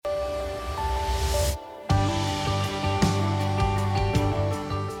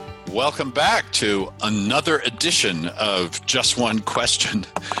Welcome back to another edition of Just One Question.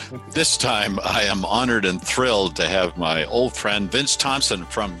 This time I am honored and thrilled to have my old friend Vince Thompson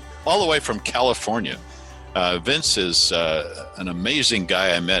all the way from California. Vince is an amazing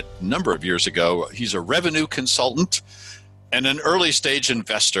guy I met a number of years ago. He's a revenue consultant and an early stage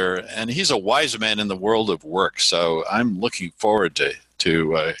investor, and he's a wise man in the world of work. So I'm looking forward to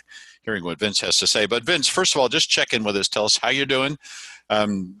hearing what Vince has to say. But Vince, first of all, just check in with us. Tell us how you're doing.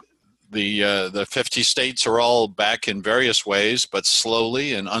 The 50 states are all back in various ways, but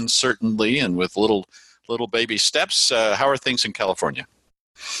slowly and uncertainly and with little baby steps. How are things in California?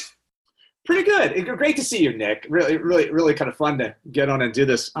 Pretty good. Great to see you, Nick. Really kind of fun to get on and do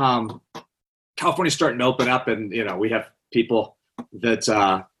this. California's starting to open up, and we have people that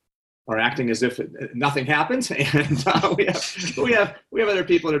are acting as if nothing happened, and we have other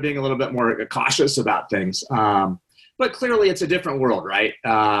people that are being a little bit more cautious about things. But clearly, it's a different world, right?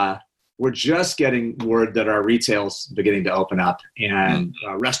 We're just getting word that our retail's beginning to open up, and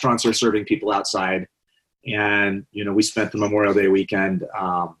restaurants are serving people outside. And we spent the Memorial Day weekend,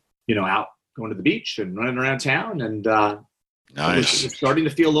 out going to the beach and running around town, and nice. It's starting to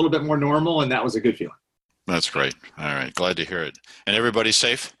feel a little bit more normal, and that was a good feeling. That's great. All right, glad to hear it. And everybody's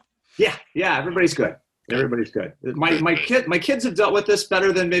safe? Yeah, everybody's good. Everybody's good. My kids have dealt with this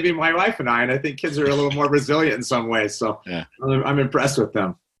better than maybe my wife and I think kids are a little more resilient in some ways. So yeah. I'm impressed with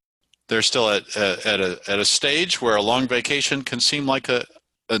them. They're still at a stage where a long vacation can seem like an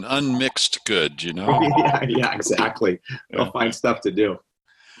unmixed good, Yeah, exactly. They'll find stuff to do.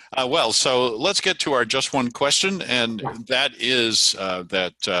 So let's get to our just one question, and that is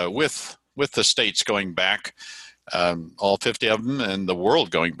with the states going back, all 50 of them, and the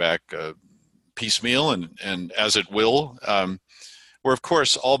world going back piecemeal and as it will, we're of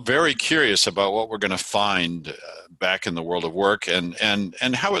course all very curious about what we're going to find back in the world of work and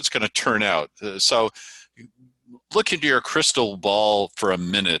how it's going to turn out. So look into your crystal ball for a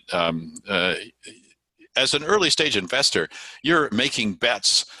minute. As an early stage investor, you're making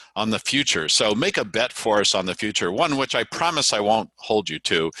bets on the future. So make a bet for us on the future, one which I promise I won't hold you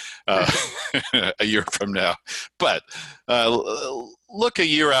to a year from now. But look a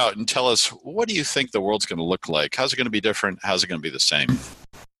year out and tell us, what do you think the world's going to look like? How's it going to be different? How's it going to be the same?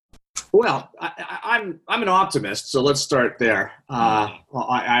 Well, I'm an optimist, so let's start there.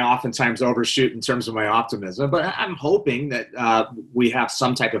 I oftentimes overshoot in terms of my optimism, but I'm hoping that we have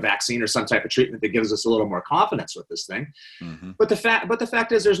some type of vaccine or some type of treatment that gives us a little more confidence with this thing. Mm-hmm. But the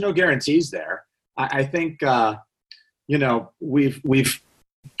fact is, there's no guarantees there. I think we're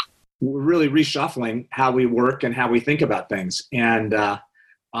really reshuffling how we work and how we think about things, and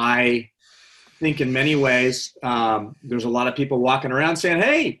I think in many ways there's a lot of people walking around saying,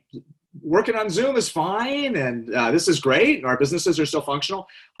 "Hey, working on Zoom is fine, and this is great, and our businesses are still functional."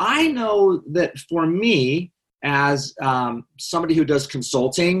 I know that for me, as somebody who does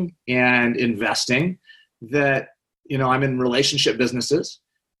consulting and investing, that I'm in relationship businesses,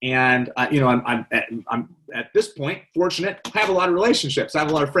 and I'm at this point fortunate. I have a lot of relationships. I have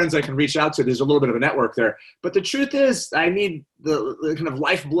a lot of friends I can reach out to. There's a little bit of a network there. But the truth is, I need the kind of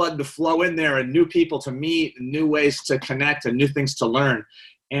lifeblood to flow in there, and new people to meet, and new ways to connect, and new things to learn.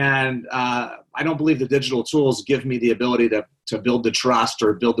 And I don't believe the digital tools give me the ability to build the trust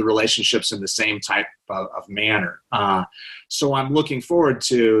or build the relationships in the same type of manner. So I'm looking forward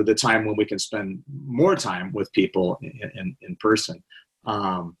to the time when we can spend more time with people in person.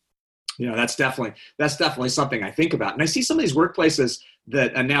 That's definitely something I think about. And I see some of these workplaces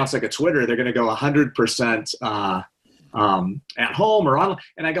that announce, like a Twitter, they're going to go 100% at home or online.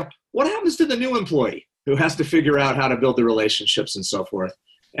 And I go, what happens to the new employee who has to figure out how to build the relationships and so forth?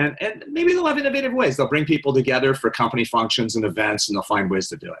 And maybe they'll have innovative ways. They'll bring people together for company functions and events, and they'll find ways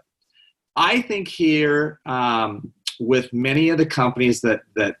to do it. I think here, with many of the companies that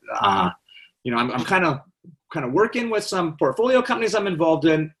I'm kind of working with some portfolio companies I'm involved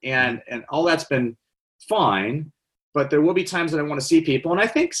in, and all that's been fine, but there will be times that I want to see people. And I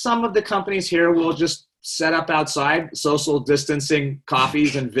think some of the companies here will just set up outside, social distancing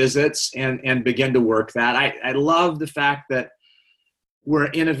coffees and visits, and begin to work that. I love the fact that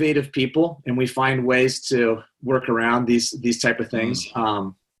we're innovative people, and we find ways to work around these type of things.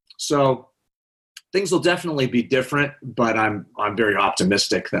 So things will definitely be different, but I'm very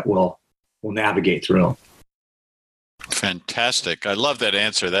optimistic that we'll navigate through. Fantastic! I love that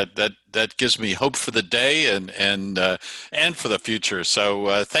answer. That gives me hope for the day and for the future.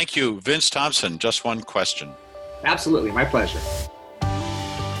 So thank you, Vince Thompson. Just one question. Absolutely, my pleasure.